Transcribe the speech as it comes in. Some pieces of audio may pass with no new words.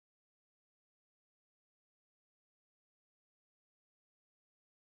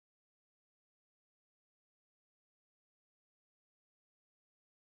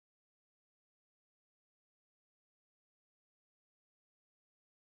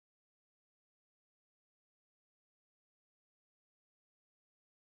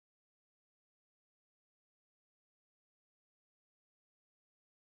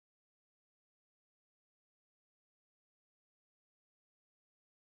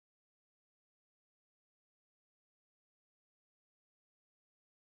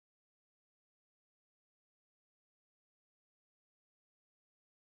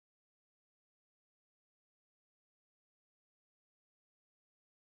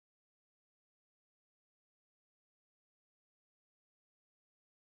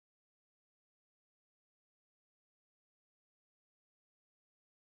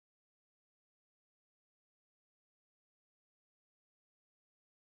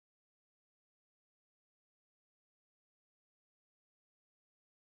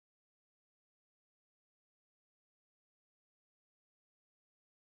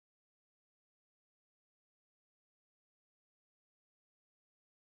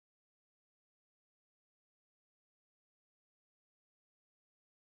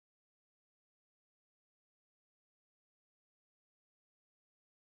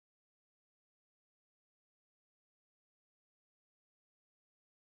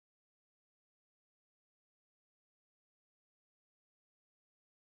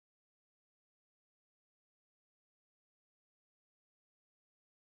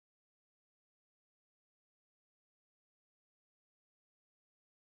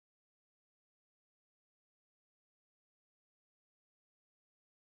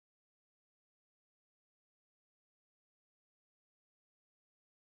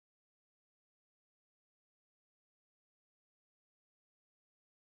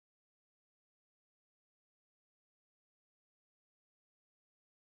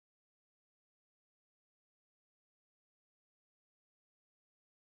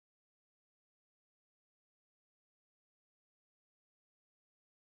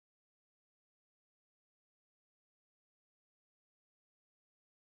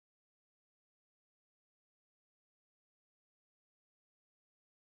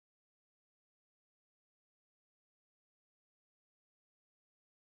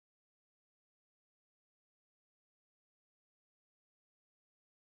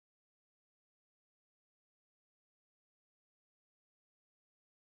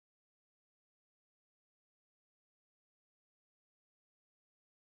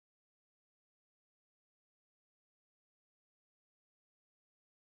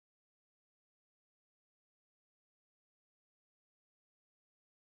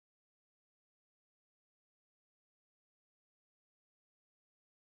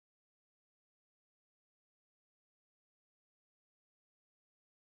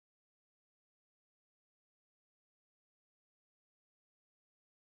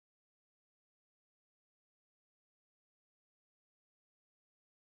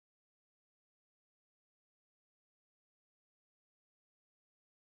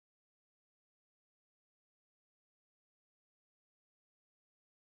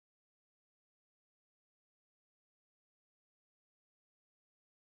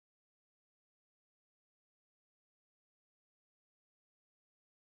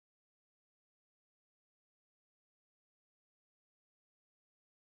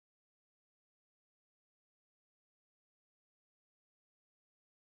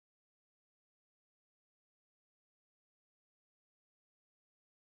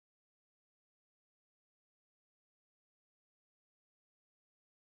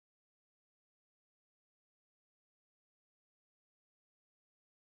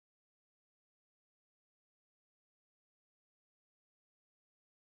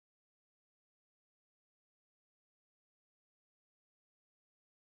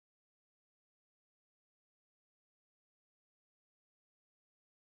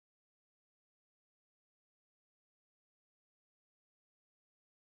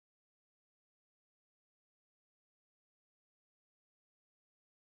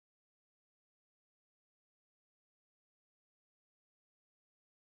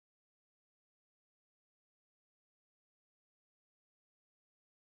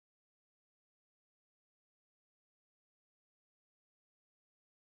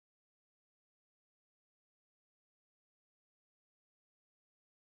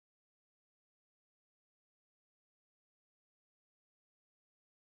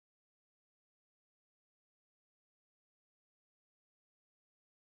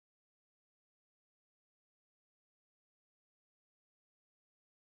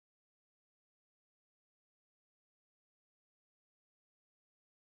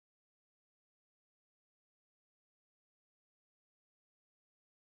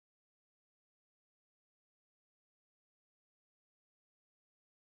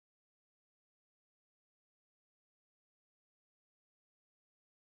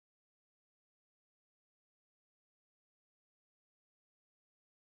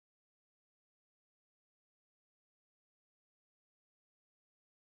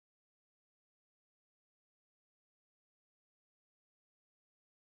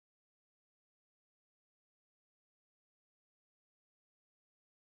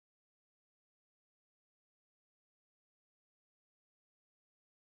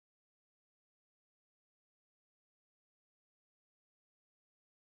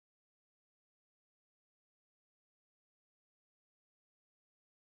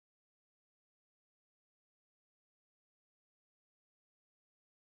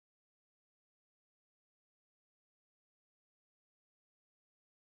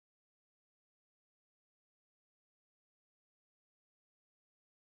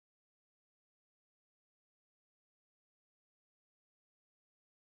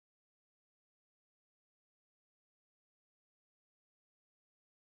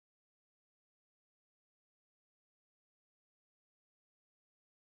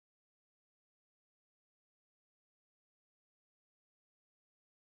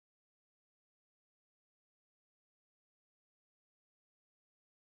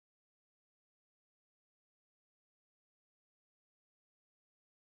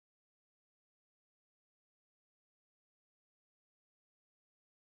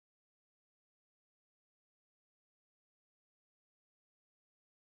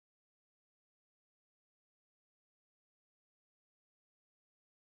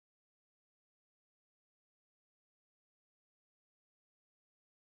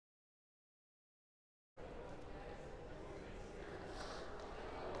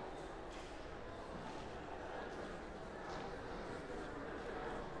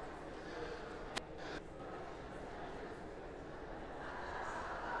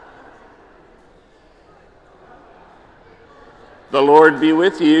The Lord be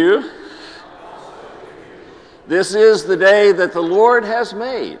with you. This is the day that the Lord has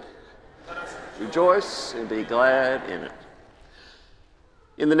made. Rejoice and be glad in it.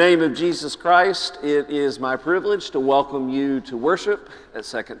 In the name of Jesus Christ, it is my privilege to welcome you to worship at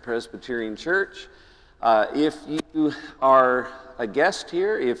Second Presbyterian Church. If you are a guest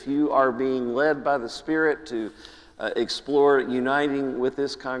here, if you are being led by the Spirit to explore uniting with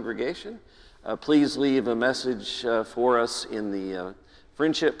this congregation, please leave a message for us in the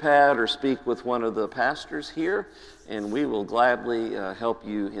friendship pad or speak with one of the pastors here, and we will gladly help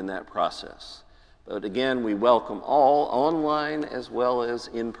you in that process. But again, we welcome all online as well as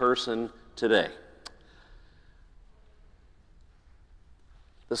in person today.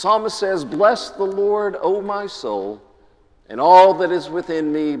 The psalmist says, "Bless the Lord, O my soul, and all that is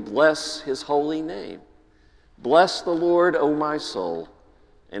within me, bless his holy name. Bless the Lord, O my soul,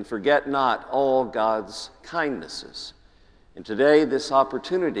 and forget not all God's kindnesses." And today, this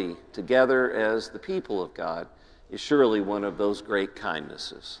opportunity together as the people of God is surely one of those great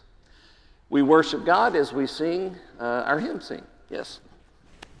kindnesses. We worship God as we sing our hymn sing. Yes.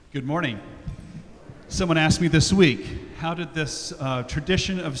 Good morning. Someone asked me this week, how did this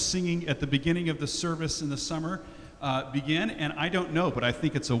tradition of singing at the beginning of the service in the summer begin? And I don't know, but I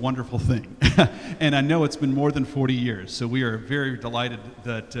think it's a wonderful thing. And I know it's been more than 40 years, so we are very delighted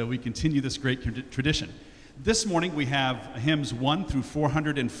that we continue this great tradition. This morning we have hymns 1 through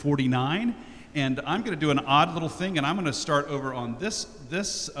 449, and I'm going to do an odd little thing, and I'm going to start over on this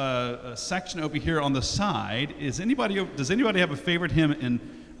section over here on the side. Does anybody have a favorite hymn in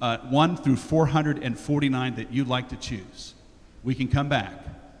 1 through 449 that you'd like to choose? We can come back.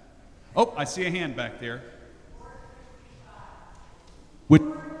 Oh, I see a hand back there.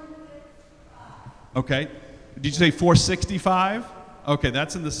 Okay. Did you say 465? Okay,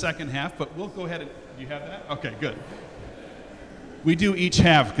 that's in the second half, but we'll go ahead and... Do you have that? Okay, good. We do each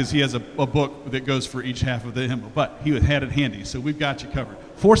half because he has a book that goes for each half of the hymn, but he had it handy, so we've got you covered.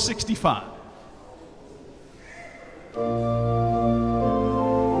 465.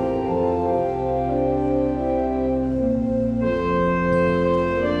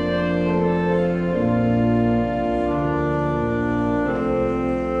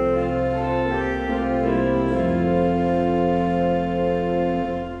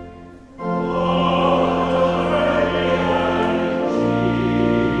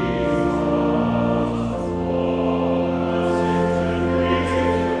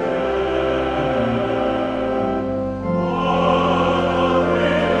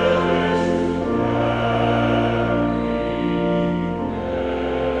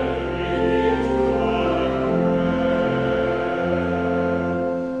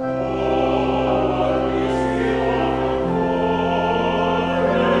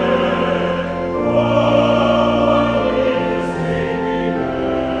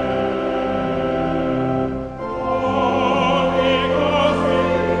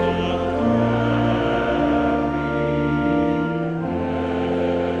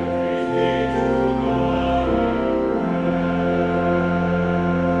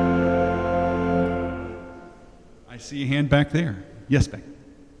 See a hand back there. Yes, back.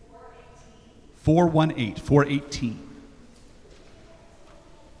 418. 418.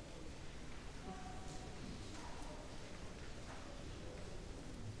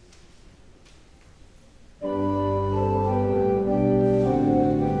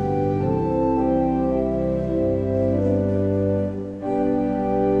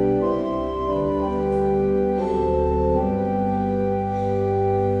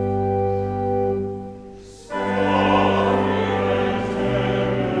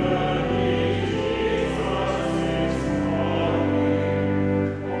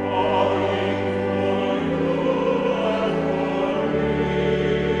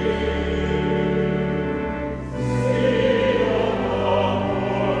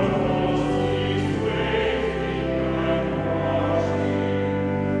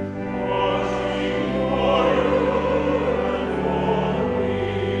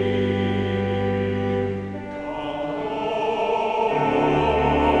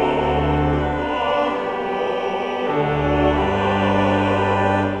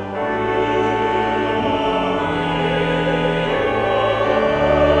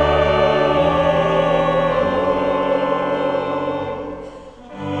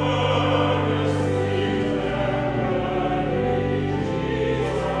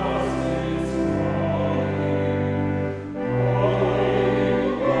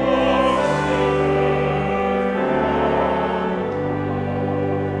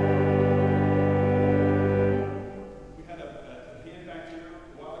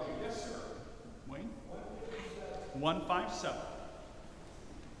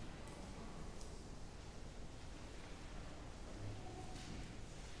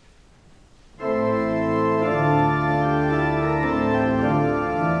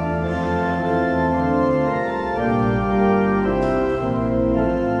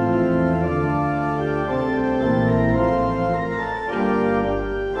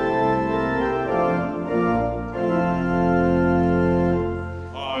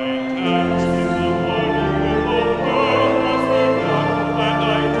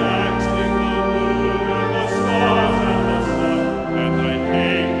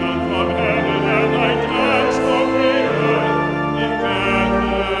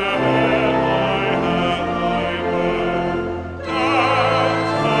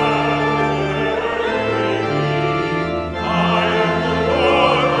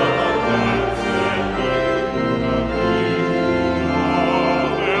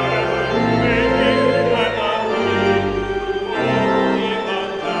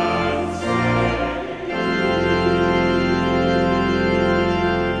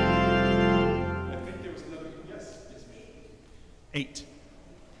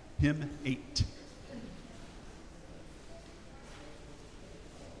 hymn 8.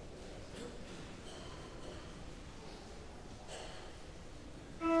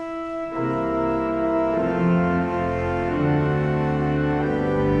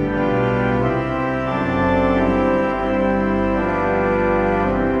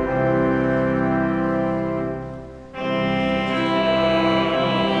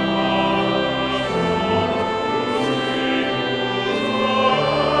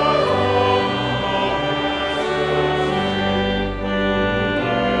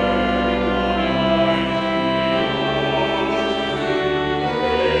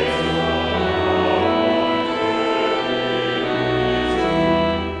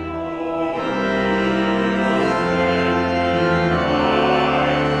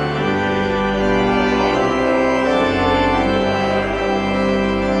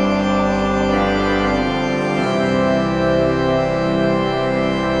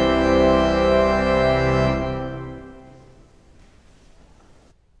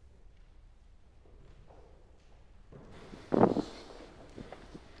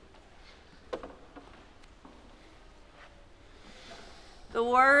 The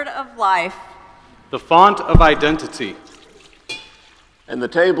word of life, the font of identity, and the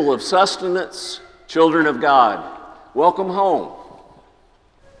table of sustenance, children of God. Welcome home.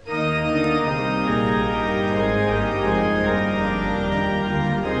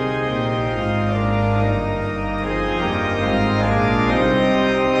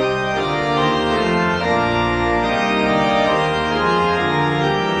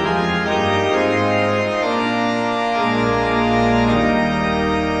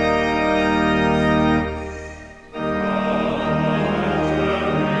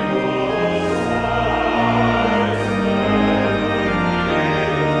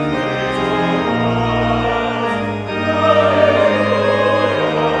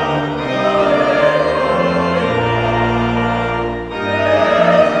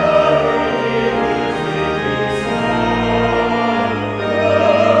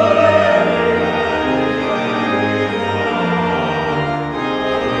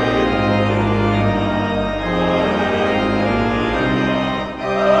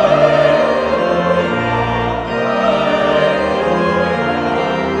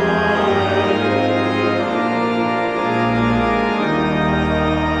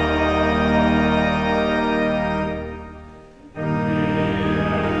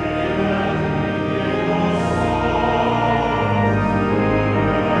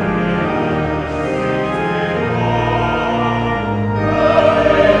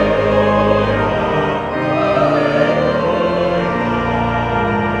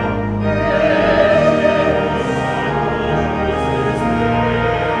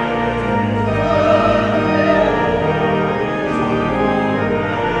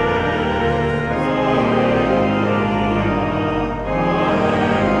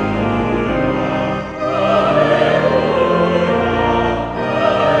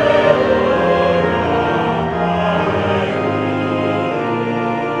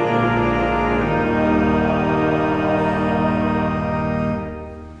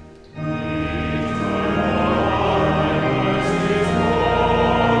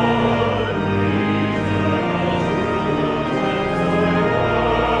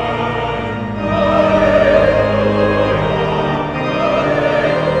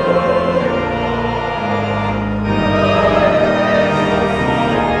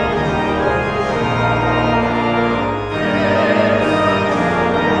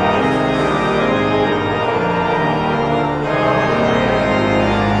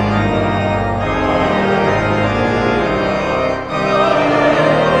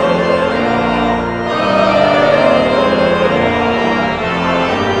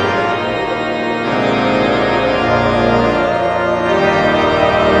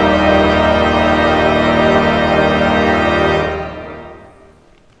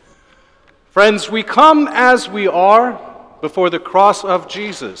 Friends, we come as we are before the cross of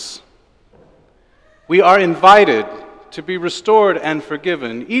Jesus. We are invited to be restored and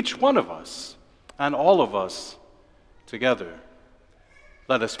forgiven, each one of us and all of us together.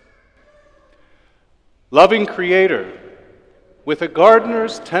 Let us pray. Loving Creator, with a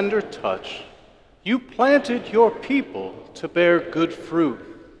gardener's tender touch, you planted your people to bear good fruit,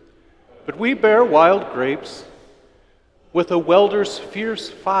 but we bear wild grapes. With a welder's fierce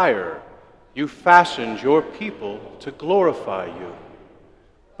fire, you fashioned your people to glorify you.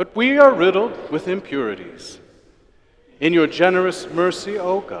 But we are riddled with impurities. In your generous mercy,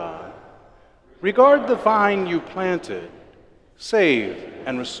 O God, regard the vine you planted, save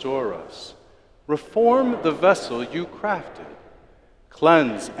and restore us. Reform the vessel you crafted.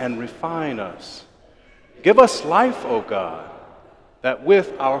 Cleanse and refine us. Give us life, O God, that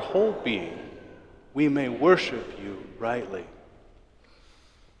with our whole being we may worship you rightly.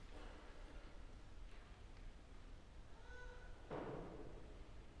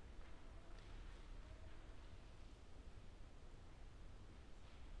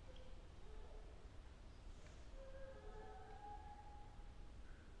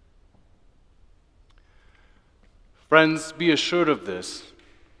 Friends, be assured of this.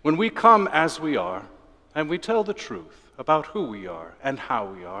 When we come as we are, and we tell the truth about who we are and how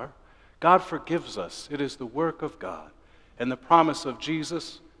we are, God forgives us. It is the work of God and the promise of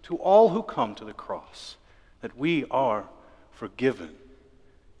Jesus to all who come to the cross that we are forgiven.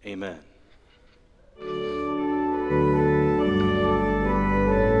 Amen.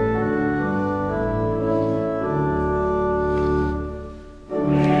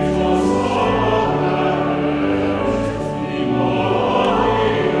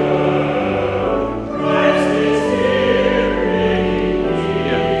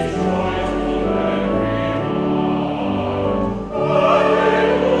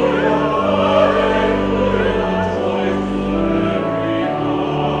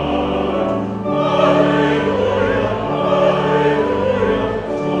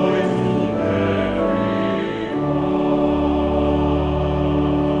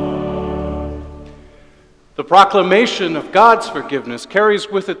 The proclamation of God's forgiveness carries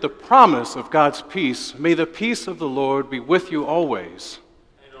with it the promise of God's peace. May the peace of the Lord be with you always.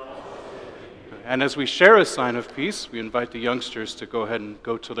 And as we share a sign of peace, we invite the youngsters to go ahead and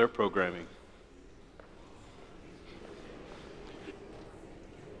go to their programming.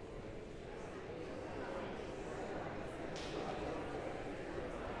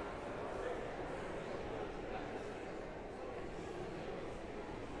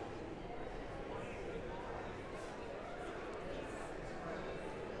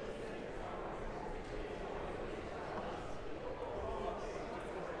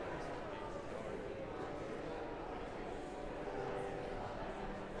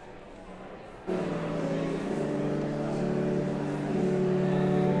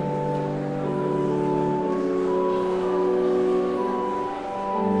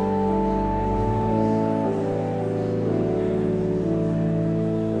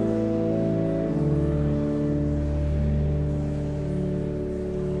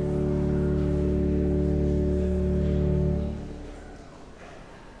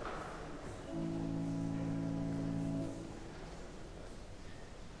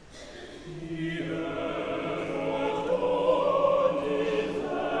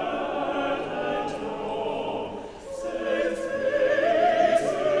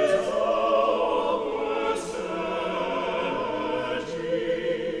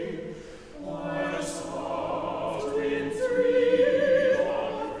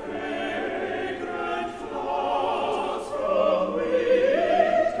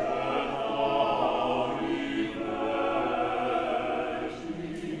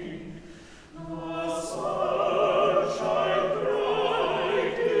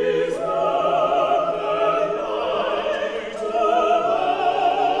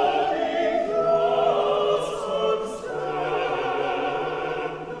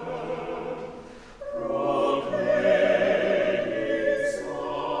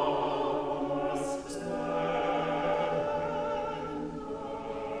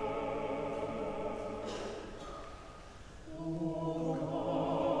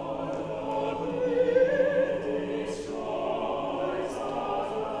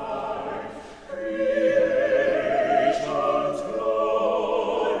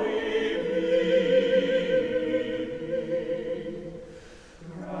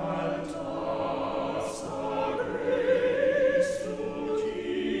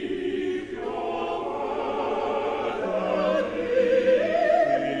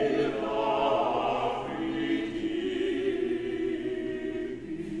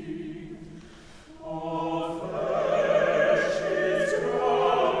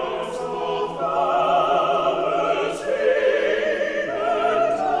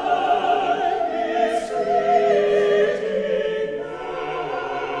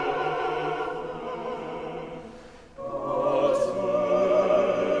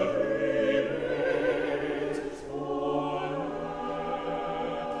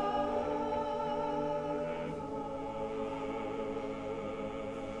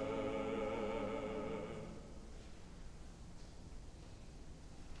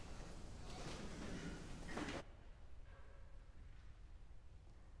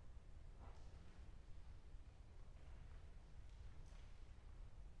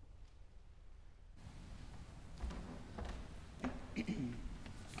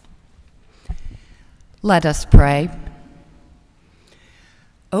 Let us pray.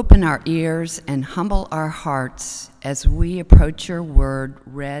 Open our ears and humble our hearts as we approach your word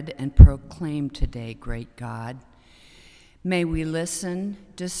read and proclaimed today, great God. May we listen,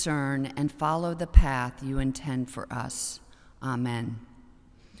 discern, and follow the path you intend for us. Amen.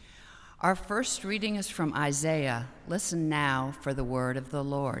 Our first reading is from Isaiah. Listen now for the word of the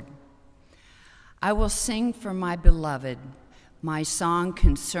Lord. I will sing for my beloved, my song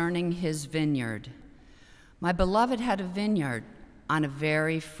concerning his vineyard. My beloved had a vineyard on a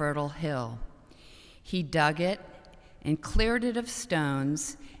very fertile hill. He dug it and cleared it of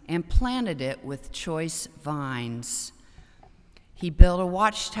stones and planted it with choice vines. He built a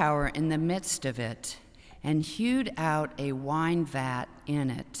watchtower in the midst of it and hewed out a wine vat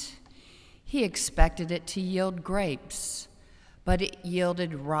in it. He expected it to yield grapes, but it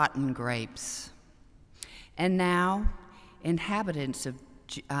yielded rotten grapes. And now, inhabitants of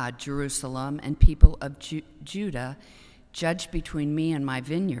Jerusalem and people of Judah judge between me and my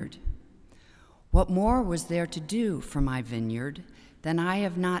vineyard. What more was there to do for my vineyard than I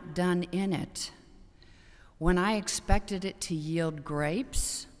have not done in it? When I expected it to yield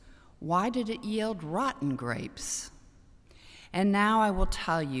grapes, why did it yield rotten grapes? And now I will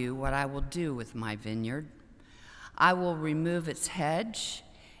tell you what I will do with my vineyard. I will remove its hedge,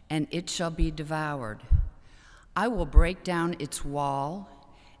 and it shall be devoured. I will break down its wall,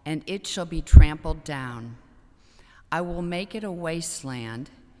 and it shall be trampled down. I will make it a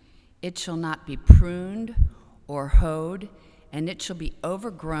wasteland. It shall not be pruned or hoed, and it shall be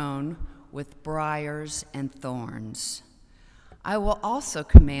overgrown with briars and thorns. I will also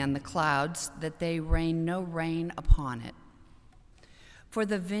command the clouds that they rain no rain upon it. For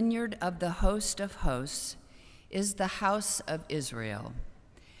the vineyard of the host of hosts is the house of Israel,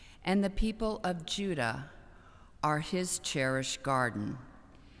 and the people of Judah are his cherished garden.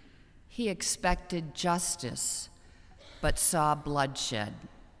 He expected justice, but saw bloodshed,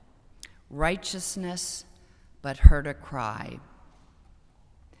 righteousness, but heard a cry.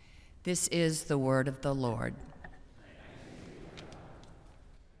 This is the word of the Lord.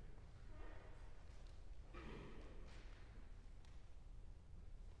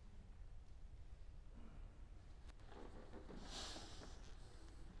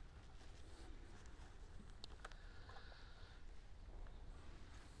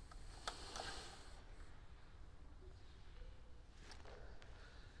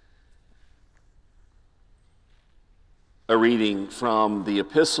 A reading from the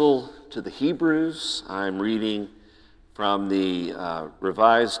Epistle to the Hebrews. I'm reading from the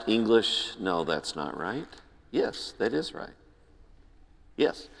Revised English. No, that's not right. Yes, that is right.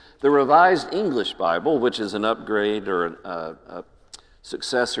 Yes, the Revised English Bible, which is an upgrade or a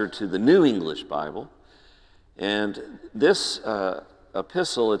successor to the New English Bible. And this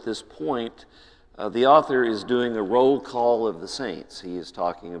epistle at this point, the author is doing a roll call of the saints. He is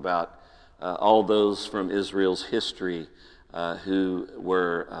talking about all those from Israel's history who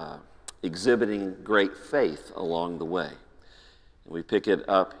were exhibiting great faith along the way. And we pick it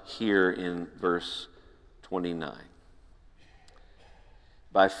up here in verse 29.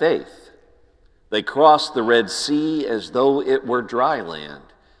 By faith, they crossed the Red Sea as though it were dry land,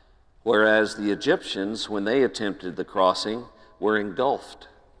 whereas the Egyptians, when they attempted the crossing, were engulfed.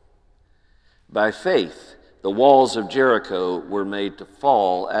 By faith, the walls of Jericho were made to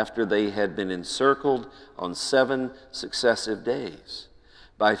fall after they had been encircled on 7 successive days.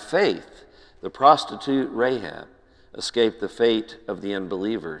 By faith, the prostitute Rahab escaped the fate of the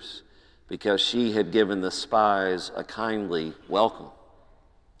unbelievers because she had given the spies a kindly welcome.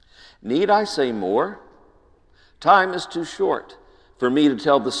 Need I say more? Time is too short for me to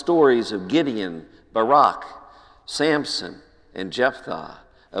tell the stories of Gideon, Barak, Samson, and Jephthah,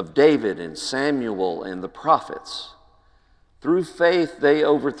 of David and Samuel and the prophets. Through faith they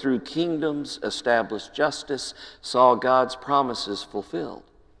overthrew kingdoms, established justice, saw God's promises fulfilled.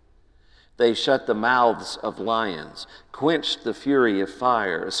 They shut the mouths of lions, quenched the fury of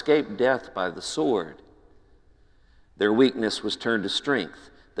fire, escaped death by the sword. Their weakness was turned to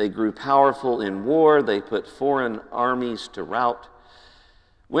strength. They grew powerful in war. They put foreign armies to rout.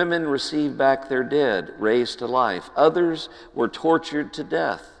 Women received back their dead, raised to life. Others were tortured to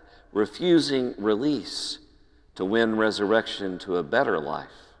death, refusing release to win resurrection to a better life.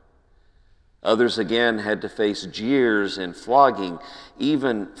 Others again had to face jeers and flogging,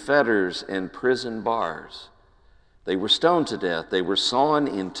 even fetters and prison bars. They were stoned to death. They were sawn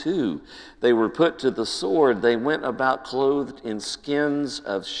in two. They were put to the sword. They went about clothed in skins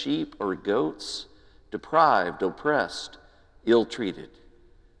of sheep or goats, deprived, oppressed, ill-treated.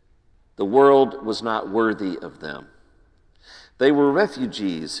 The world was not worthy of them. They were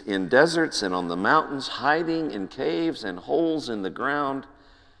refugees in deserts and on the mountains, hiding in caves and holes in the ground.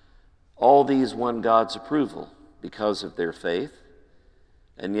 All these won God's approval because of their faith,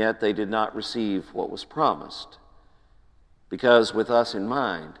 and yet they did not receive what was promised. Because with us in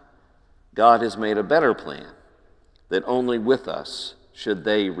mind, God has made a better plan, that only with us should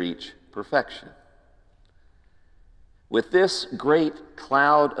they reach perfection. With this great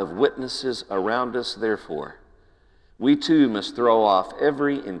cloud of witnesses around us, therefore, we too must throw off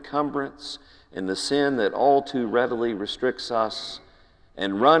every encumbrance and the sin that all too readily restricts us,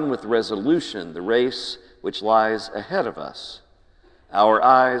 and run with resolution the race which lies ahead of us, our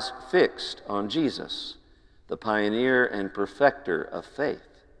eyes fixed on Jesus, the pioneer and perfecter of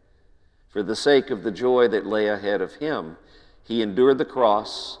faith. For the sake of the joy that lay ahead of him, he endured the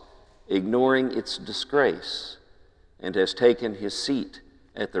cross, ignoring its disgrace, and has taken his seat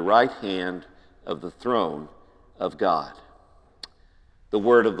at the right hand of the throne of God. The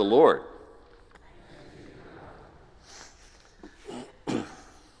word of the Lord.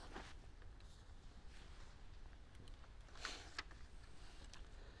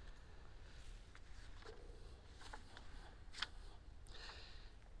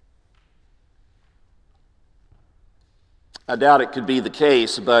 I doubt it could be the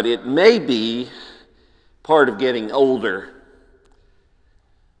case, but it may be part of getting older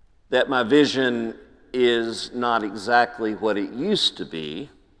that my vision is not exactly what it used to be,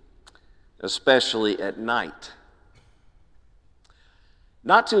 especially at night.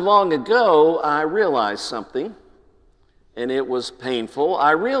 Not too long ago, I realized something, and it was painful.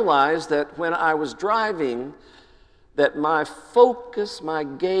 I realized that when I was driving, that my focus, my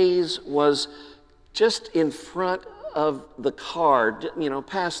gaze was just in front of the car,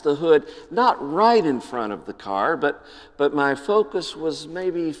 past the hood, not right in front of the car, but my focus was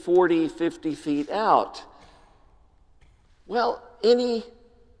maybe 40, 50 feet out. Well, any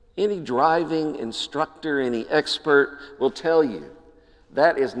driving instructor, any expert will tell you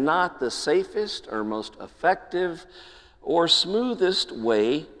that is not the safest or most effective or smoothest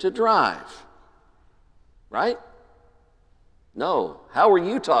way to drive. Right? No. How were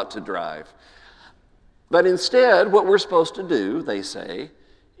you taught to drive? But instead, what we're supposed to do, they say,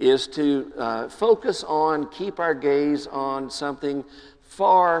 is to keep our gaze on something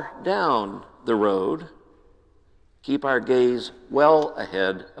far down the road, keep our gaze well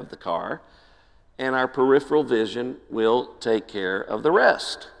ahead of the car, and our peripheral vision will take care of the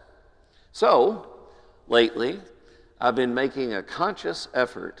rest. So, lately, I've been making a conscious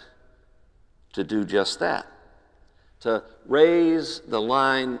effort to do just that, to raise the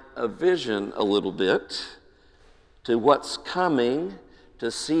line of vision a little bit to what's coming,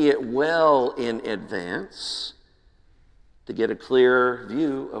 to see it well in advance, to get a clearer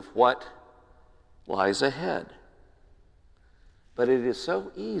view of what lies ahead. But it is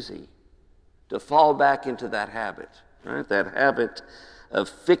so easy to fall back into that habit, right? That habit of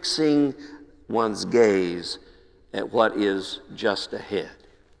fixing one's gaze at what is just ahead.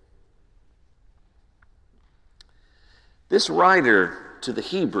 This writer to the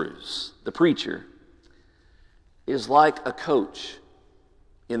Hebrews, the preacher, is like a coach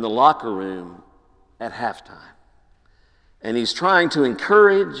in the locker room at halftime. And he's trying to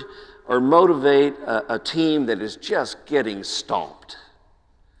encourage or motivate a team that is just getting stomped.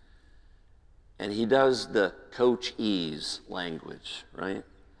 And he does the coach-ease language, right?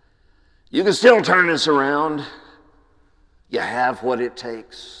 You can still turn this around. You have what it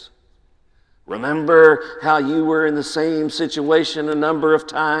takes. Remember how you were in the same situation a number of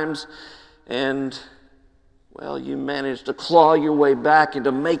times and, well, you managed to claw your way back and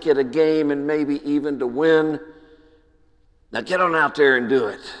to make it a game and maybe even to win. Now get on out there and do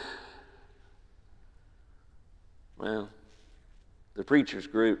it. Well, the preacher's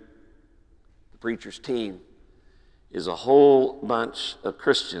group, the preacher's team, is a whole bunch of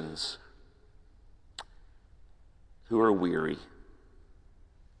Christians who are weary.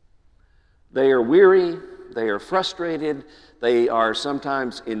 They are weary, they are frustrated, they are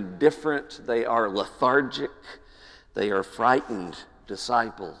sometimes indifferent, they are lethargic, they are frightened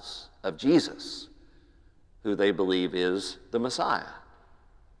disciples of Jesus, who they believe is the Messiah.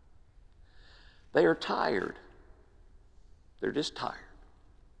 They are tired. They're just tired.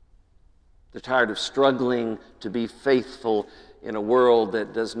 They're tired of struggling to be faithful in a world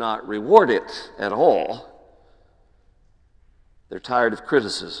that does not reward it at all. They're tired of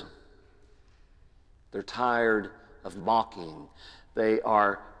criticism. They're tired of mocking. They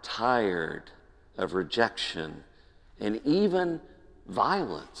are tired of rejection and even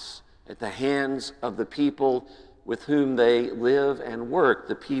violence at the hands of the people with whom they live and work,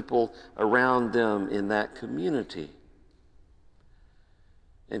 the people around them in that community.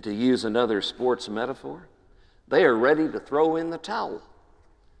 And to use another sports metaphor, they are ready to throw in the towel.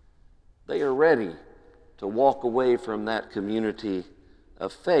 They are ready to walk away from that community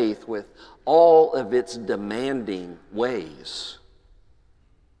of faith with all of its demanding ways.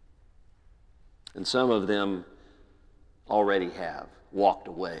 And some of them already have walked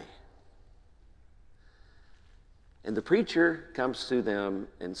away. And the preacher comes to them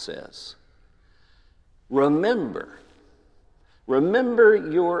and says, remember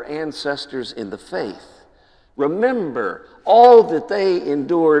your ancestors in the faith. Remember all that they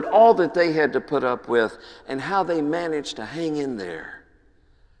endured, all that they had to put up with, and how they managed to hang in there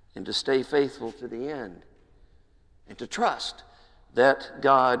and to stay faithful to the end and to trust that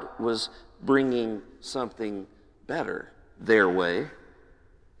God was bringing something better their way.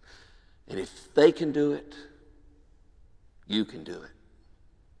 And if they can do it, you can do it.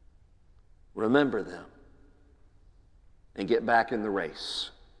 Remember them and get back in the race.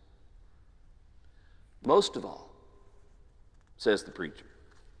 Most of all, says the preacher,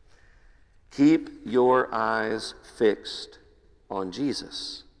 keep your eyes fixed on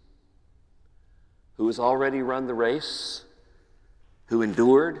Jesus, who has already run the race, who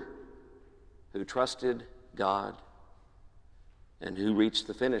endured, who trusted God, and who reached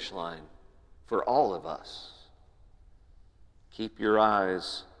the finish line for all of us. Keep your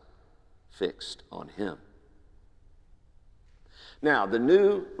eyes fixed on him. Now, the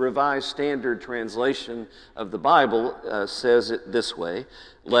New Revised Standard Translation of the Bible says it this way: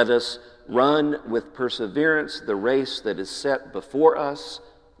 let us run with perseverance the race that is set before us,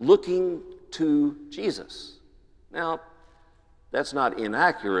 looking to Jesus. Now, that's not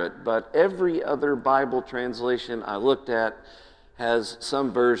inaccurate, but every other Bible translation I looked at has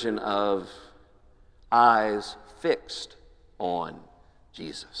some version of eyes fixed on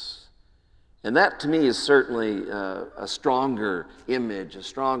Jesus. And that to me is certainly a stronger image, a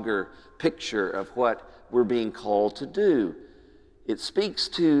stronger picture of what we're being called to do. It speaks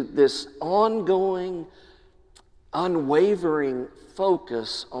to this ongoing, unwavering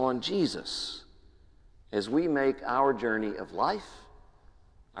focus on Jesus as we make our journey of life,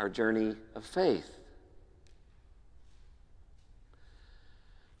 our journey of faith.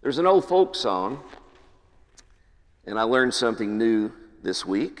 There's an old folk song, and I learned something new this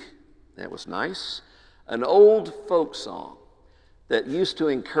week. That was nice. An old folk song that used to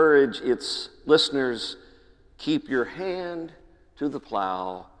encourage its listeners, keep your hand to the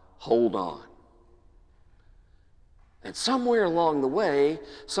plow, hold on. And somewhere along the way,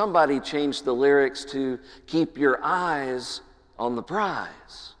 somebody changed the lyrics to keep your eyes on the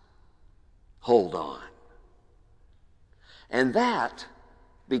prize, hold on. And that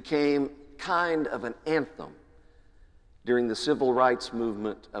became kind of an anthem during the civil rights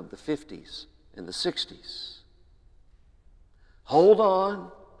movement of the 50s and the 60s. Hold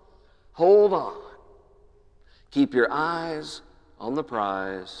on, hold on. Keep your eyes on the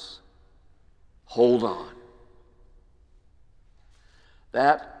prize. Hold on.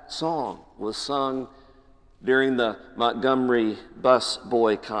 That song was sung during the Montgomery bus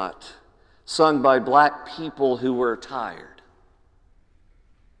boycott, sung by black people who were tired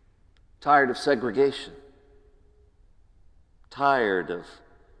of segregation, tired of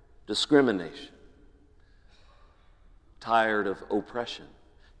discrimination, tired of oppression,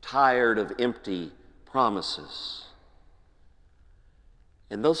 tired of empty promises.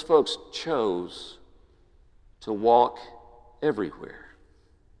 And those folks chose to walk everywhere,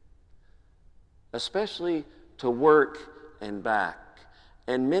 especially to work and back.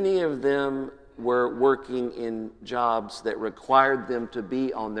 And many of them were working in jobs that required them to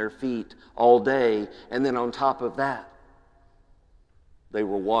be on their feet all day. And then on top of that, they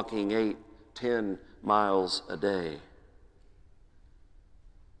were walking 8, 10 miles a day.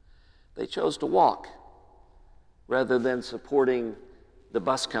 They chose to walk rather than supporting the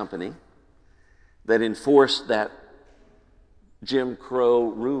bus company that enforced that Jim Crow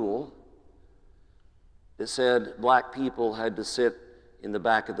rule that said black people had to sit in the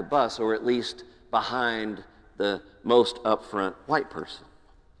back of the bus, or at least behind the most upfront white person.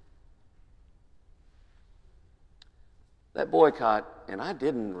 That boycott, and I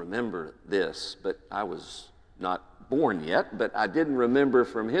didn't remember this, but I was not born yet, but I didn't remember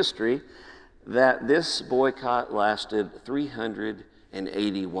from history that this boycott lasted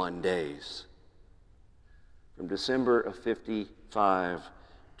 381 days, from December of 55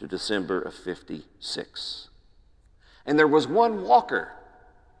 to December of 56. And there was one walker,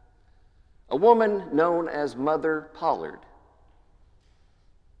 a woman known as Mother Pollard.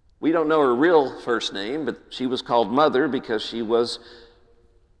 We don't know her real first name, but she was called Mother because she was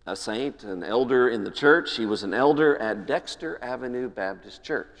a saint, an elder in the church. She was an elder at Dexter Avenue Baptist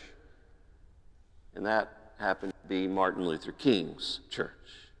Church. And that happened to be Martin Luther King's church.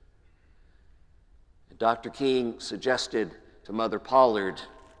 And Dr. King suggested to Mother Pollard,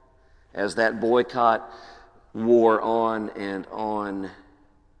 as that boycott wore on and on,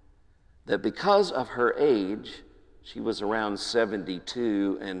 that because of her age, she was around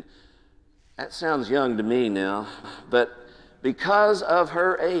 72, and that sounds young to me now, but because of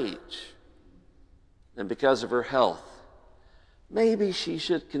her age and because of her health, maybe she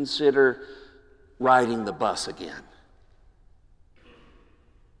should consider riding the bus again.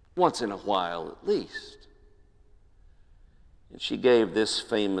 Once in a while, at least. And she gave this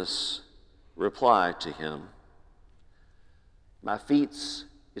famous reply to him: "My feet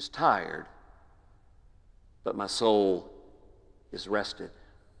is tired, but my soul is rested."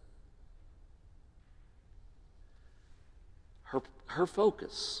 Her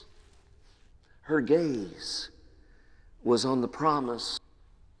focus, her gaze was on the promise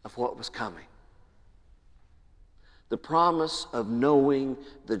of what was coming. The promise of knowing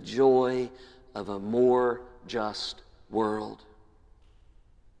the joy of a more just world.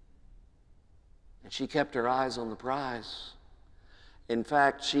 And she kept her eyes on the prize. In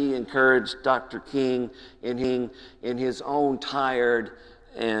fact, she encouraged Dr. King in his own tired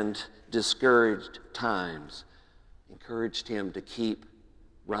and discouraged times, encouraged him to keep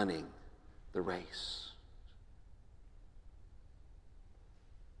running the race.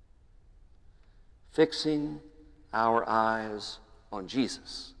 Fixing our eyes on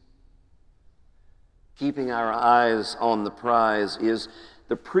Jesus, keeping our eyes on the prize, is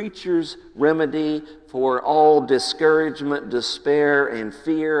the preacher's remedy for all discouragement, despair, and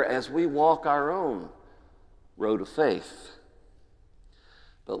fear as we walk our own road of faith.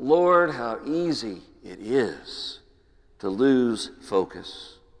 But Lord, how easy it is to lose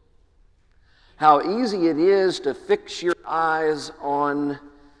focus. How easy it is to fix your eyes on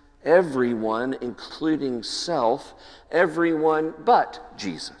everyone, including self, everyone but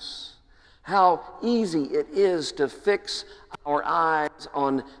Jesus. How easy it is to fix our eyes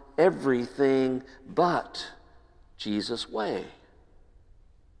on everything but Jesus' way.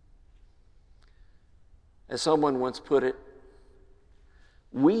 As someone once put it,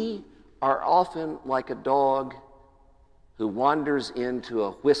 we are often like a dog who wanders into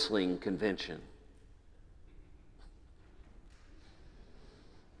a whistling convention.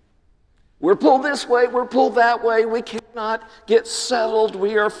 We're pulled this way, we're pulled that way, we cannot get settled,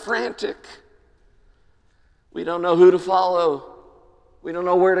 we are frantic. We don't know who to follow, we don't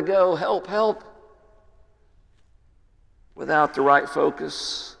know where to go, help, help. Without the right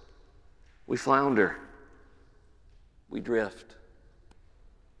focus, we flounder, we drift.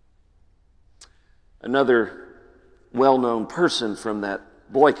 Another well-known person from that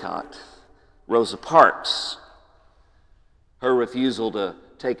boycott, Rosa Parks. Her refusal to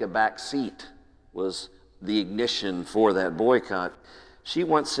take a back seat was the ignition for that boycott. She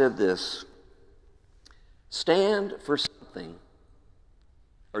once said this: "Stand for something,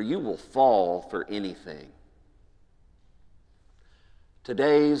 or you will fall for anything."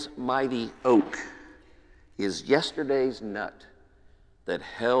 Today's mighty oak is yesterday's nut that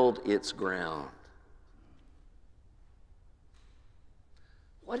held its ground.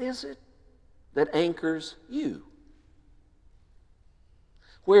 What is it that anchors you?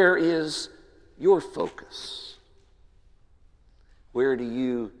 Where is your focus? Where do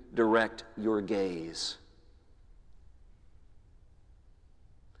you direct your gaze?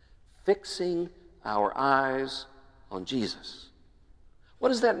 Fixing our eyes on Jesus. What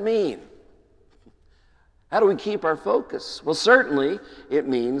does that mean? How do we keep our focus? Well, certainly it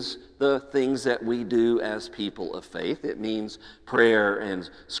means the things that we do as people of faith. It means prayer and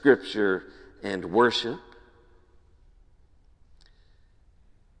scripture and worship.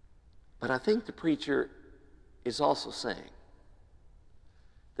 But I think the preacher is also saying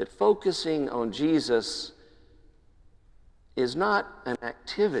that focusing on Jesus is not an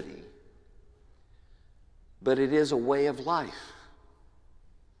activity, but it is a way of life.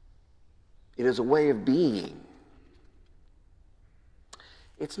 It is a way of being.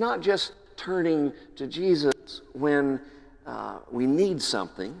 It's not just turning to Jesus when we need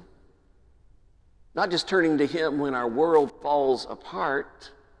something, not just turning to Him when our world falls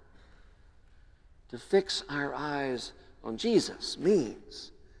apart. To fix our eyes on Jesus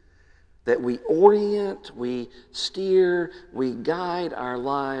means that we orient, we steer, we guide our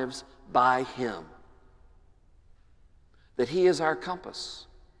lives by Him. That He is our compass.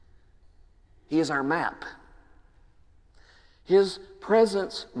 He is our map. His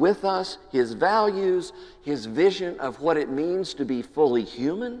presence with us, His values, His vision of what it means to be fully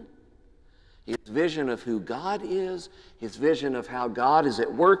human, His vision of who God is, His vision of how God is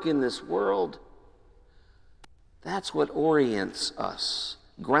at work in this world. That's what orients us,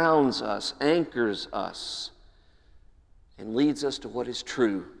 grounds us, anchors us, and leads us to what is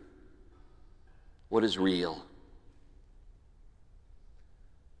true, what is real.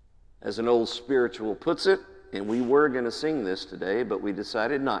 As an old spiritual puts it, and we were going to sing this today, but we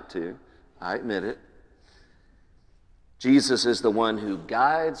decided not to, I admit it, Jesus is the one who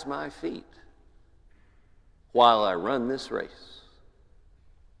guides my feet while I run this race.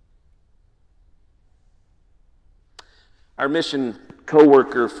 Our mission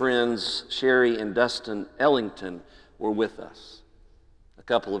co-worker friends, Sherry and Dustin Ellington, were with us a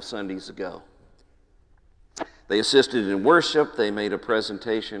couple of Sundays ago. They assisted in worship. They made a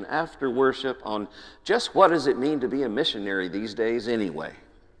presentation after worship on just what does it mean to be a missionary these days anyway.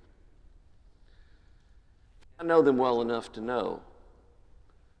 I know them well enough to known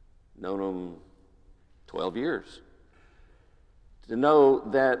them 12 years, to know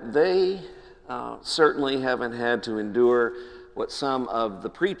that they certainly haven't had to endure what some of the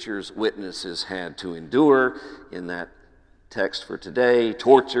preacher's witnesses had to endure in that text for today: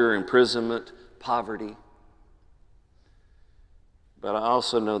 torture, imprisonment, poverty. But I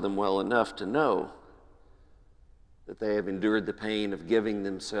also know them well enough to know that they have endured the pain of giving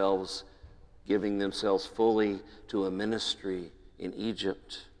themselves fully to a ministry in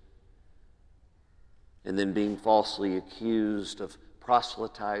Egypt, and then being falsely accused of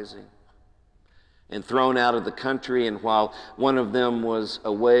proselytizing and thrown out of the country. And while one of them was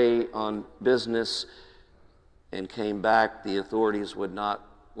away on business and came back, the authorities would not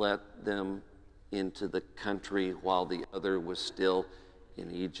let them into the country while the other was still in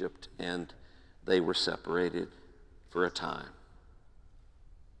Egypt, and they were separated for a time.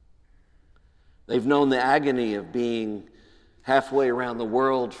 They've known the agony of being halfway around the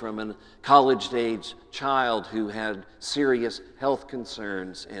world from a college-age child who had serious health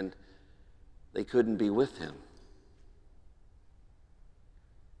concerns, and they couldn't be with him.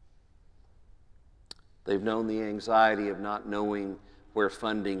 They've known the anxiety of not knowing where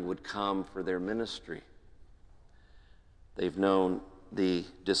funding would come for their ministry. They've known the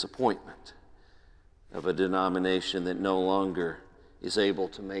disappointment of a denomination that no longer is able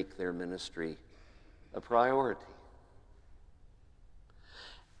to make their ministry a priority.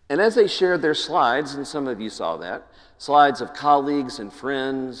 And as they shared their slides, and some of you saw that, slides of colleagues and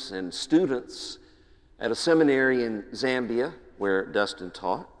friends and students at a seminary in Zambia where Dustin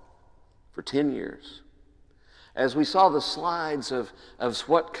taught for 10 years, as we saw the slides of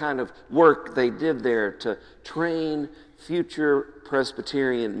what kind of work they did there to train future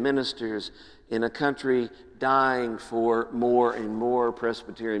Presbyterian ministers in a country dying for more and more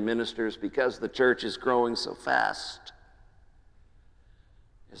Presbyterian ministers because the church is growing so fast.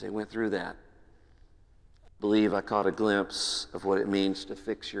 As they went through that, I believe I caught a glimpse of what it means to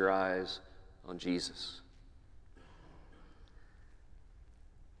fix your eyes on Jesus.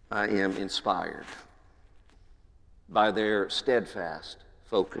 I am inspired by their steadfast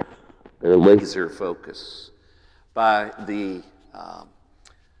focus, their laser focus, by the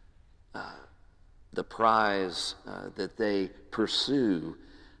prize that they pursue.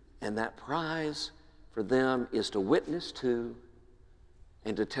 And that prize for them is to witness to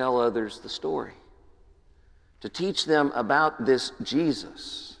and to tell others the story, to teach them about this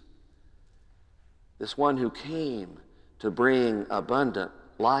Jesus, this one who came to bring abundant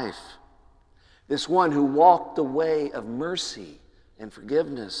life, this one who walked the way of mercy and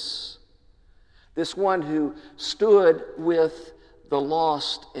forgiveness, this one who stood with the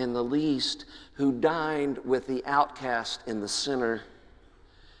lost and the least, who dined with the outcast and the sinner,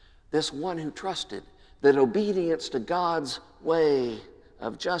 this one who trusted that obedience to God's way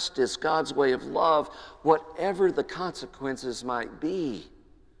of justice, God's way of love, whatever the consequences might be,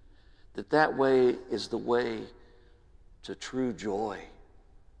 that way is the way to true joy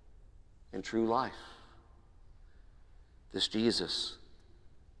and true life. This Jesus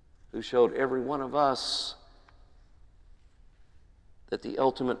who showed every one of us that the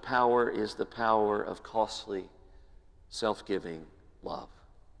ultimate power is the power of costly, self-giving love.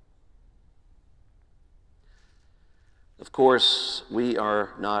 Of course, we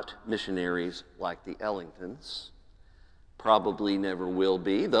are not missionaries like the Ellingtons. Probably never will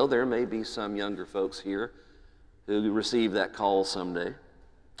be, though there may be some younger folks here who receive that call someday.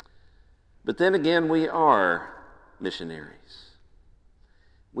 But then again, we are missionaries.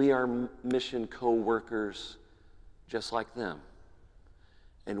 We are mission co-workers just like them.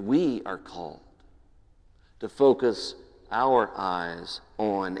 And we are called to focus our eyes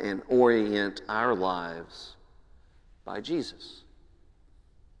on and orient our lives by Jesus.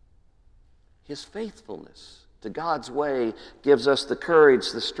 His faithfulness to God's way gives us the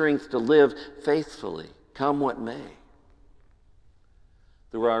courage, the strength to live faithfully, come what may.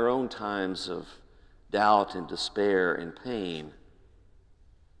 Through our own times of doubt and despair and pain,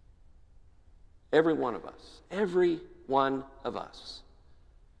 every one of us,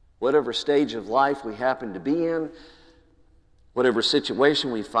 whatever stage of life we happen to be in, whatever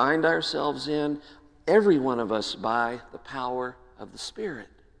situation we find ourselves in, every one of us, by the power of the Spirit,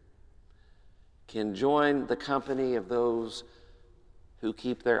 can join the company of those who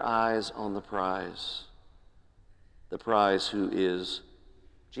keep their eyes on the prize who is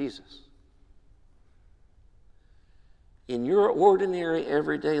Jesus. In your ordinary,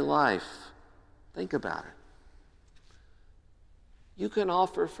 everyday life, think about it. You can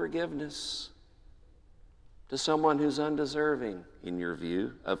offer forgiveness to someone who's undeserving, in your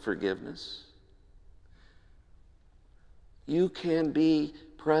view, of forgiveness. You can be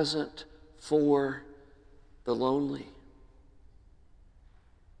present for the lonely.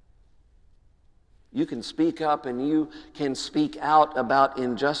 You can speak up and you can speak out about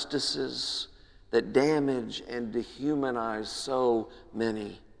injustices that damage and dehumanize so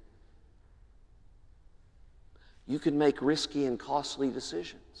many. You can make risky and costly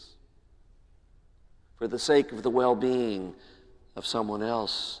decisions for the sake of the well-being of someone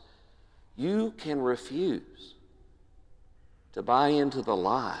else. You can refuse to buy into the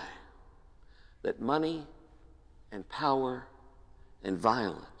lie that money and power and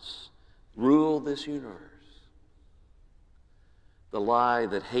violence rule this universe. The lie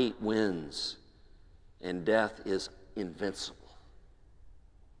that hate wins and death is invincible.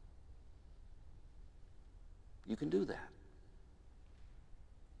 You can do that.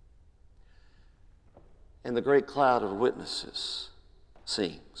 And the great cloud of witnesses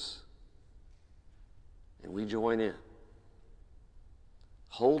sings. And we join in.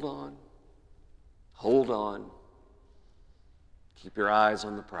 Hold on. Hold on. Keep your eyes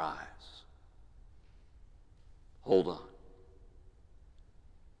on the prize. Hold on.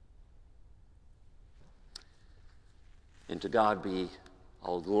 And to God be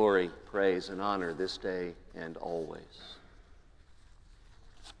all glory, praise, and honor this day and always.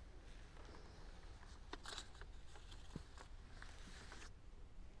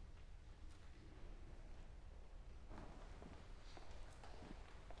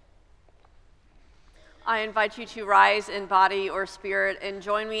 I invite you to rise in body or spirit and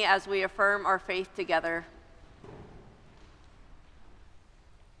join me as we affirm our faith together.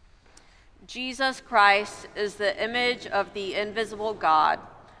 Jesus Christ is the image of the invisible God,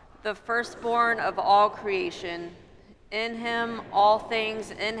 the firstborn of all creation. In him all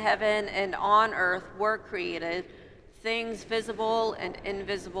things in heaven and on earth were created, things visible and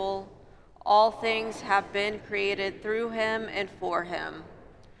invisible. All things have been created through him and for him.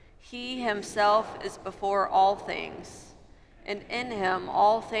 He himself is before all things, and in him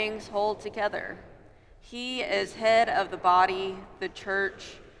all things hold together. He is head of the body, the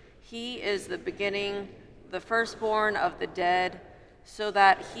church. He is the beginning, the firstborn of the dead, so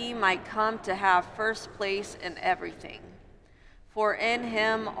that he might come to have first place in everything. For in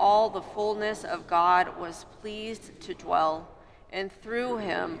him all the fullness of God was pleased to dwell, and through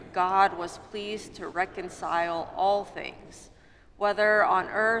him God was pleased to reconcile all things, whether on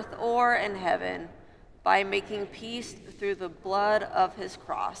earth or in heaven, by making peace through the blood of his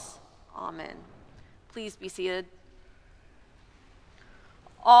cross. Amen. Please be seated.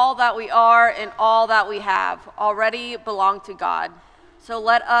 All that we are and all that we have already belong to God. So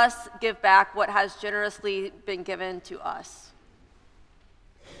let us give back what has generously been given to us.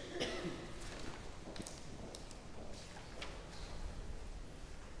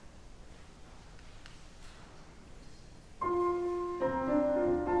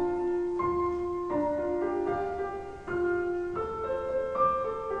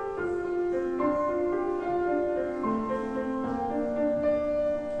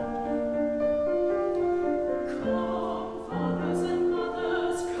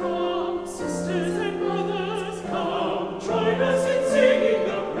 Sisters and brothers, come, join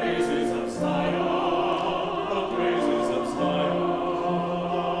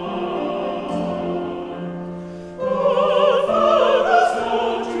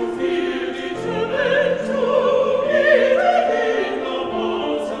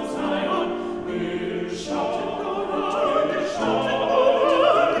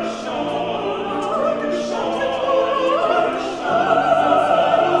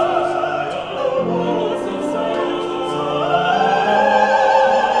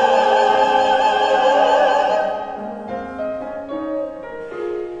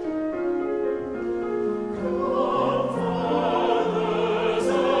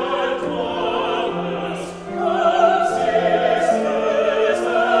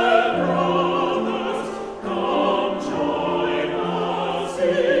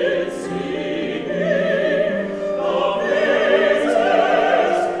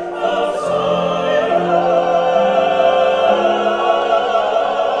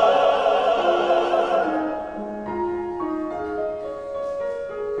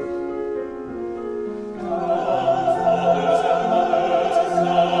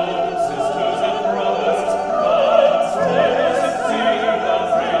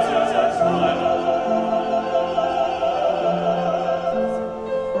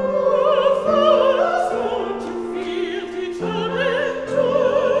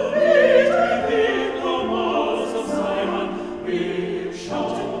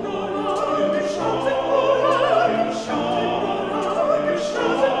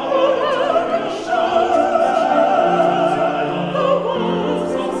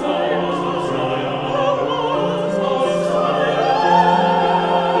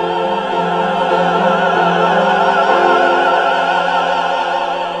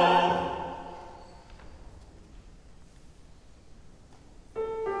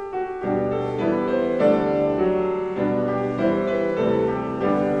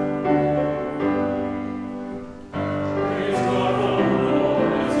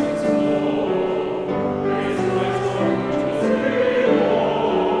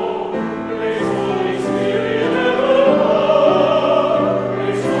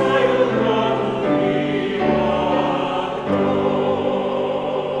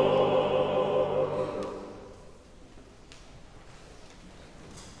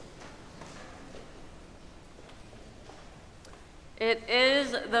It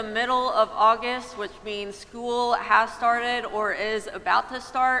is the middle of August, which means school has started or is about to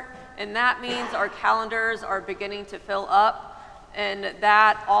start, and that means our calendars are beginning to fill up, and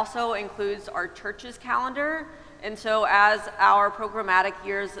that also includes our church's calendar. And so as our programmatic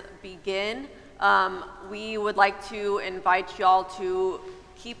years begin, we would like to invite y'all to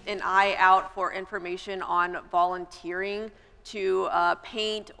keep an eye out for information on volunteering to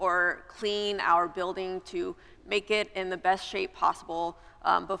paint or clean our building to make it in the best shape possible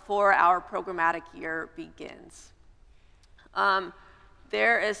before our programmatic year begins.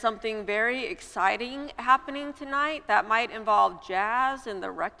 There is something very exciting happening tonight that might involve jazz and the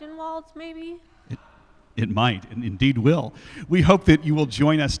Rechtenwalds, maybe? It might, and indeed will. We hope that you will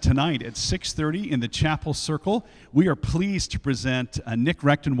join us tonight at 6:30 in the Chapel Circle. We are pleased to present Nick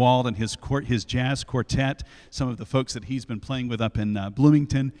Rechtenwald and his jazz quartet, some of the folks that he's been playing with up in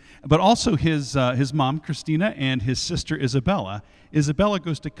Bloomington, but also his mom, Christina, and his sister, Isabella. Isabella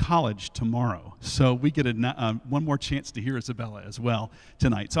goes to college tomorrow, so we get one more chance to hear Isabella as well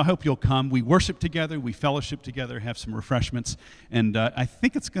tonight. So I hope you'll come. We worship together, we fellowship together, have some refreshments, and I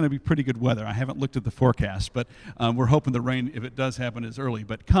think it's going to be pretty good weather. I haven't looked at the forecast, but we're hoping the rain, if it does happen, is early.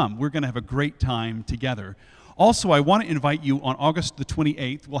 But come, we're going to have a great time together. Also, I want to invite you on August the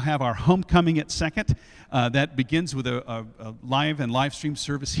 28th. We'll have our homecoming at 2nd. That begins with a live stream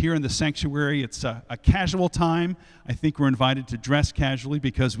service here in the sanctuary. It's a casual time. I think we're invited to dress casually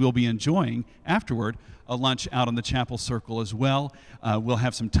because we'll be enjoying, afterward, a lunch out on the Chapel Circle as well. We'll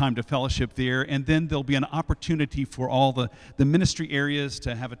have some time to fellowship there, and then there'll be an opportunity for all the ministry areas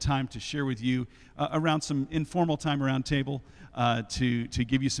to have a time to share with you around some informal time around table to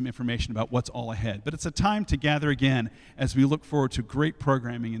give you some information about what's all ahead. But it's a time to gather again as we look forward to great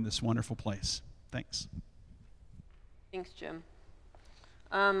programming in this wonderful place. Thanks. Thanks, Jim.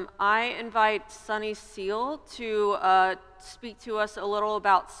 I invite Sunny Seal to speak to us a little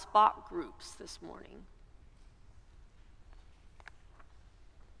about spot groups this morning.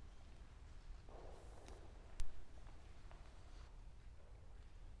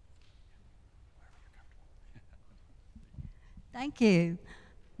 Thank you.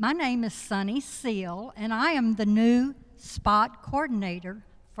 My name is Sunny Seal, and I am the new spot coordinator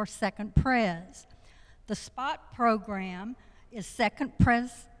for Second Pres. The spot program is Second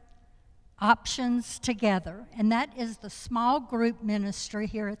Pres Options Together, and that is the small group ministry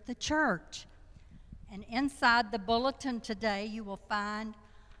here at the church. And inside the bulletin today, you will find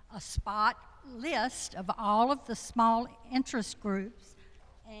a spot list of all of the small interest groups,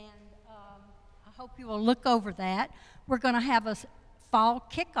 and I hope you will look over that. We're going to have a fall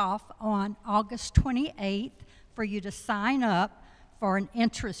kickoff on August 28th for you to sign up for an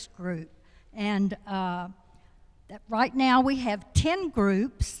interest group. And right now we have 10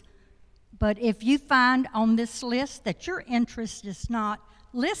 groups, but if you find on this list that your interest is not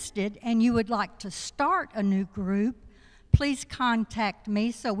listed and you would like to start a new group, please contact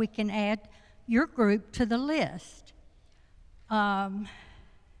me so we can add your group to the list.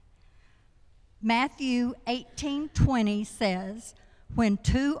 Matthew 18:20 says, "When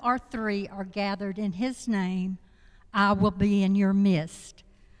 2 or 3 are gathered in his name, I will be in your midst."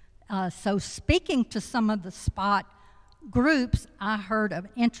 So speaking to some of the spot groups, I heard an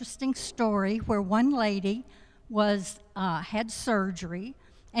interesting story where one lady had surgery,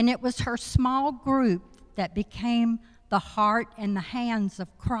 and it was her small group that became the heart and the hands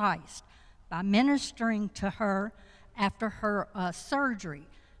of Christ by ministering to her after her surgery.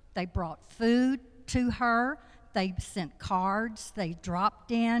 They brought food to her, they sent cards, they dropped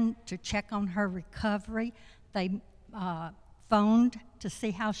in to check on her recovery, they phoned to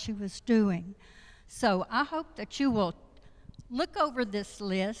see how she was doing. So I hope that you will look over this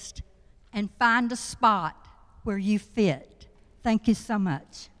list and find a spot where you fit. Thank you so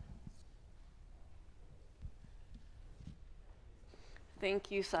much.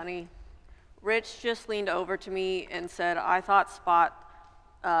 Thank you, Sonny. Rich just leaned over to me and said, I thought spot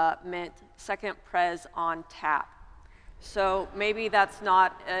meant second pres on tap. So maybe that's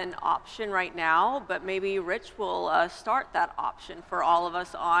not an option right now, but maybe Rich will start that option for all of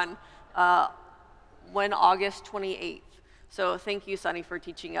us on August 28th. So thank you, Sonny, for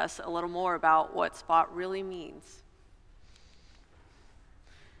teaching us a little more about what spot really means.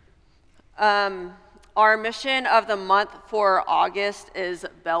 Our mission of the month for August is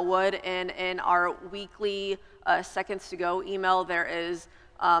Bellwood, and in our weekly Seconds to Go email, there is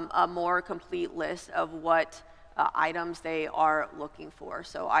a more complete list of what items they are looking for.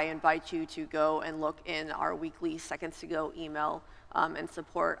 So I invite you to go and look in our weekly Seconds to Go email and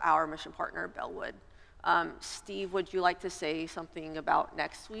support our mission partner, Bellwood. Steve, would you like to say something about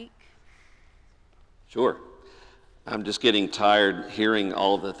next week? Sure. I'm just getting tired hearing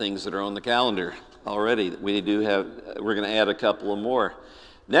all of the things that are on the calendar already. We're going to add a couple of more.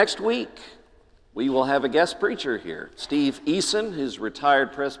 Next week, we will have a guest preacher here. Steve Eason, who's a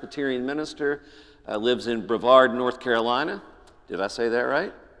retired Presbyterian minister, lives in Brevard, North Carolina. Did I say that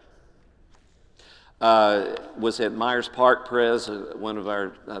right? Was at Myers Park Pres, one of our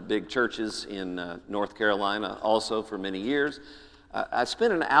big churches in North Carolina, also for many years. I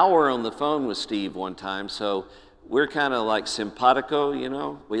spent an hour on the phone with Steve one time, so we're kind of like simpatico, you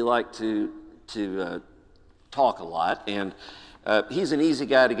know. We like to talk a lot, and he's an easy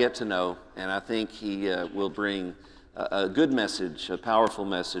guy to get to know, and I think he will bring a good message, a powerful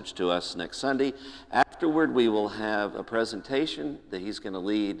message to us next Sunday. Afterward, we will have a presentation that he's going to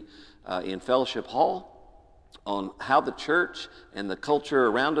lead in Fellowship Hall on how the church and the culture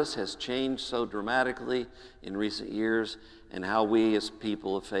around us has changed so dramatically in recent years, and how we as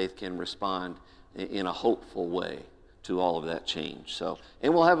people of faith can respond in a hopeful way to all of that change. So,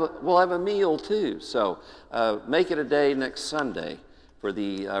 and we'll have a meal too. So make it a day next Sunday for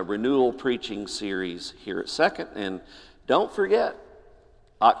the renewal preaching series here at Second. And don't forget,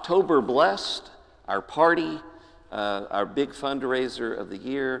 October Blessed, our party, our big fundraiser of the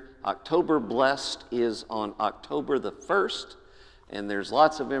year. October Blessed is on October the 1st, and there's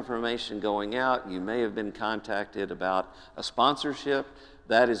lots of information going out. You may have been contacted about a sponsorship.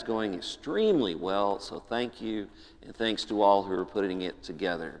 That is going extremely well, so thank you, and thanks to all who are putting it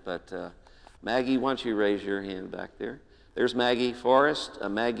together. But Maggie, why don't you raise your hand back there? There's Maggie Forrest.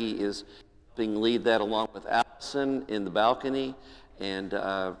 Maggie is helping lead that along with Allison in the balcony, and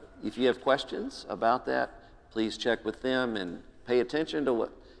if you have questions about that, please check with them and pay attention to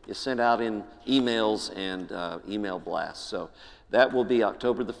what is sent out in emails and email blasts. So that will be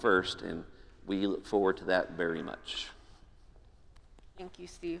October the 1st, and we look forward to that very much. Thank you,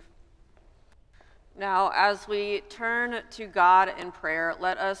 Steve. Now, as we turn to God in prayer,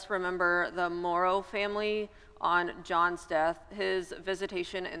 let us remember the Morrow family on John's death. His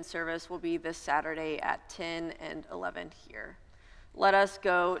visitation and service will be this Saturday at 10 and 11 here. Let us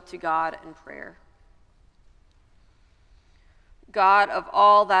go to God in prayer. God of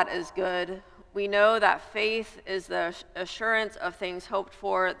all that is good, we know that faith is the assurance of things hoped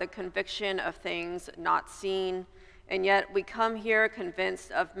for, the conviction of things not seen. And yet we come here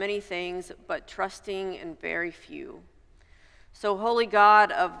convinced of many things, but trusting in very few. So, Holy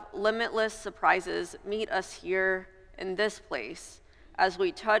God of limitless surprises, meet us here in this place as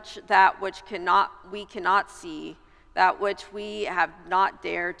we touch that which we cannot see, that which we have not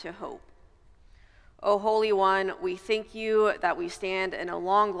dared to hope. O Holy One, we thank you that we stand in a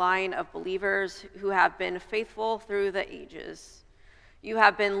long line of believers who have been faithful through the ages. You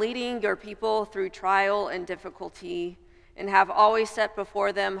have been leading your people through trial and difficulty, and have always set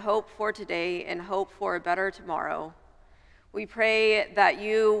before them hope for today and hope for a better tomorrow. We pray that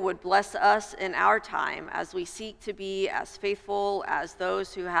you would bless us in our time as we seek to be as faithful as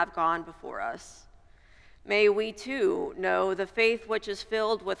those who have gone before us. May we too know the faith which is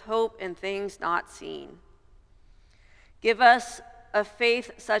filled with hope in things not seen. Give us a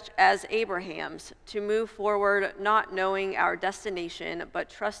faith such as Abraham's, to move forward not knowing our destination, but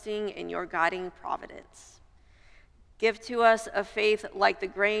trusting in your guiding providence. Give to us a faith like the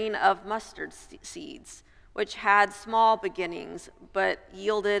grain of mustard seeds, which had small beginnings, but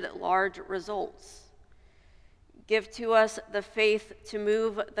yielded large results. Give to us the faith to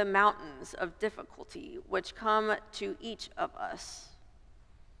move the mountains of difficulty, which come to each of us.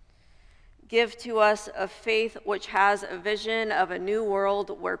 Give to us a faith which has a vision of a new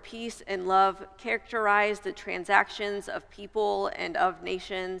world where peace and love characterize the transactions of people and of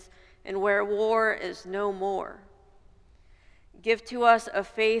nations, and where war is no more. Give to us a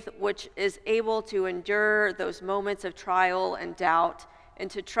faith which is able to endure those moments of trial and doubt,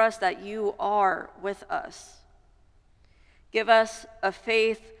 and to trust that you are with us. Give us a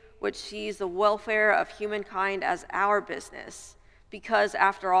faith which sees the welfare of humankind as our business, because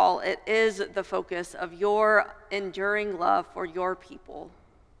after all, it is the focus of your enduring love for your people.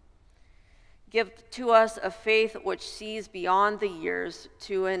 Give to us a faith which sees beyond the years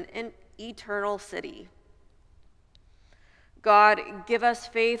to an eternal city. God, give us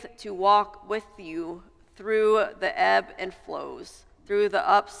faith to walk with you through the ebb and flows, through the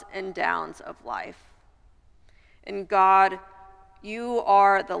ups and downs of life. And God, you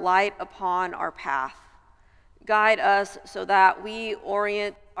are the light upon our path. Guide us so that we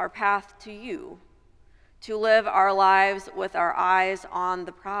orient our path to you, to live our lives with our eyes on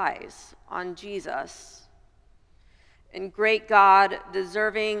the prize, on Jesus. And great God,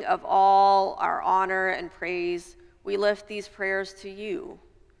 deserving of all our honor and praise, we lift these prayers to you.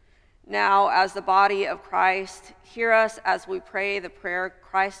 Now, as the body of Christ, hear us as we pray the prayer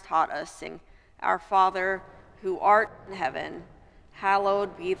Christ taught us, saying, Our Father, who art in heaven,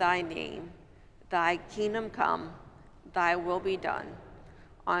 hallowed be thy name. Thy kingdom come, thy will be done,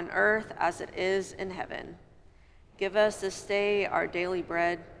 on earth as it is in heaven. Give us this day our daily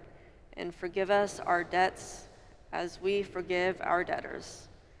bread, and forgive us our debts as we forgive our debtors.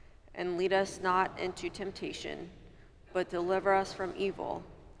 And lead us not into temptation, but deliver us from evil.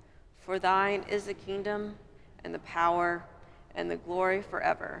 For thine is the kingdom, and the power, and the glory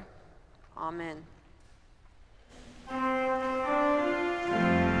forever. Amen.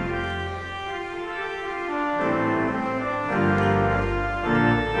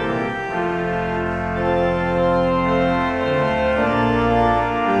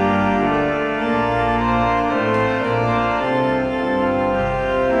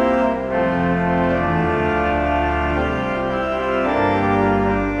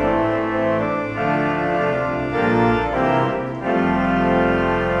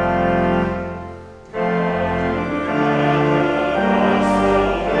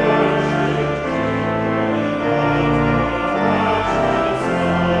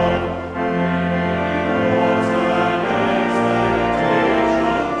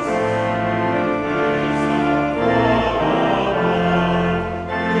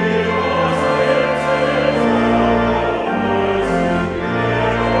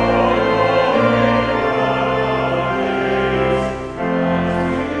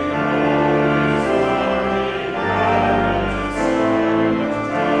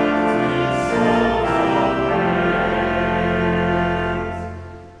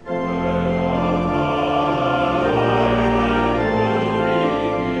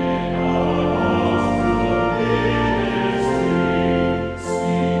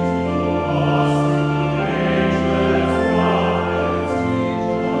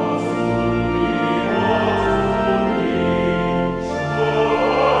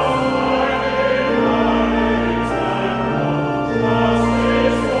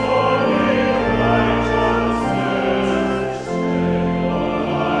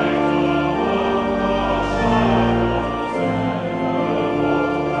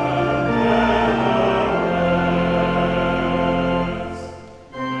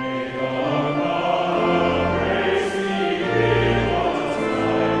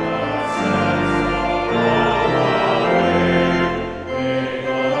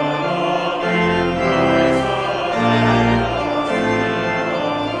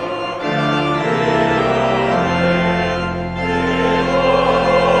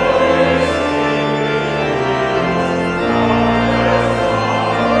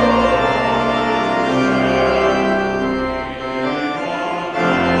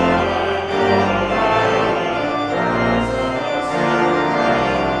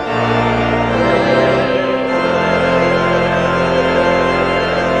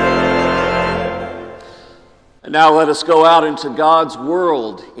 Now let us go out into God's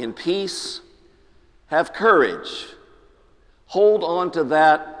world in peace. Have courage. Hold on to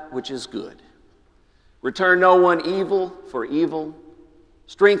that which is good. Return no one evil for evil.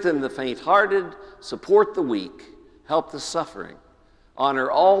 Strengthen the faint-hearted. Support the weak. Help the suffering.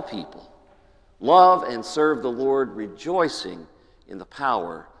 Honor all people. Love and serve the Lord, rejoicing in the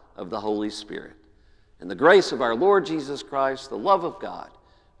power of the Holy Spirit. And the grace of our Lord Jesus Christ, the love of God,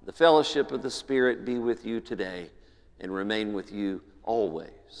 the fellowship of the Spirit be with you today and remain with you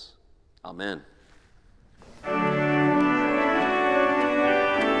always. Amen.